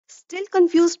Still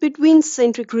confused between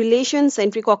centric relation,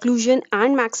 centric occlusion,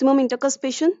 and maximum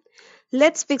intercuspation?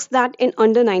 Let's fix that in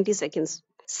under 90 seconds.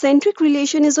 Centric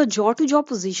relation is a jaw-to-jaw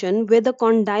position where the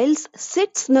condyles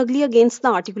sit snugly against the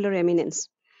articular eminence.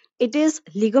 It is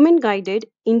ligament guided,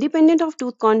 independent of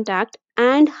tooth contact,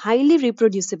 and highly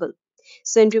reproducible.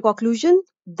 Centric occlusion,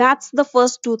 that's the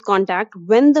first tooth contact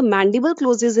when the mandible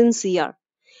closes in CR.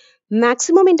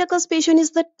 Maximum intercuspation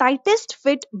is the tightest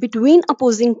fit between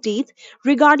opposing teeth,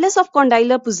 regardless of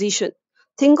condylar position.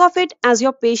 Think of it as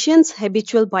your patient's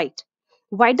habitual bite.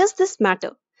 Why does this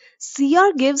matter?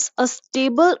 CR gives a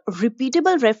stable,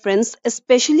 repeatable reference,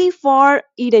 especially for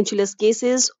edentulous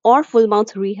cases or full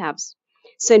mouth rehabs.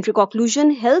 Centric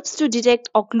occlusion helps to detect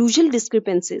occlusal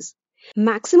discrepancies.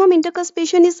 Maximum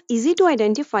intercuspation is easy to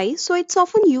identify, so it's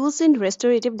often used in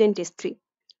restorative dentistry.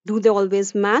 Do they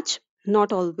always match?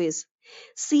 Not always.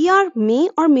 CR may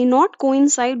or may not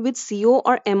coincide with CO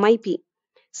or MIP.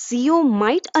 CO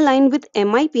might align with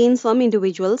MIP in some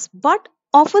individuals, but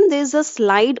often there's a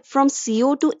slide from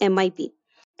CO to MIP.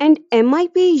 And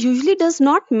MIP usually does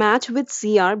not match with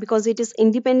CR because it is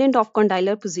independent of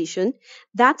condylar position.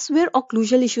 That's where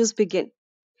occlusal issues begin.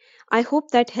 I hope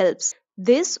that helps.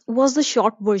 This was the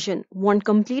short version. Want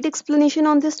complete explanation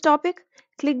on this topic?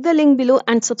 Click the link below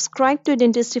and subscribe to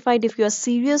Dentistified if you are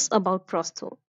serious about prostho.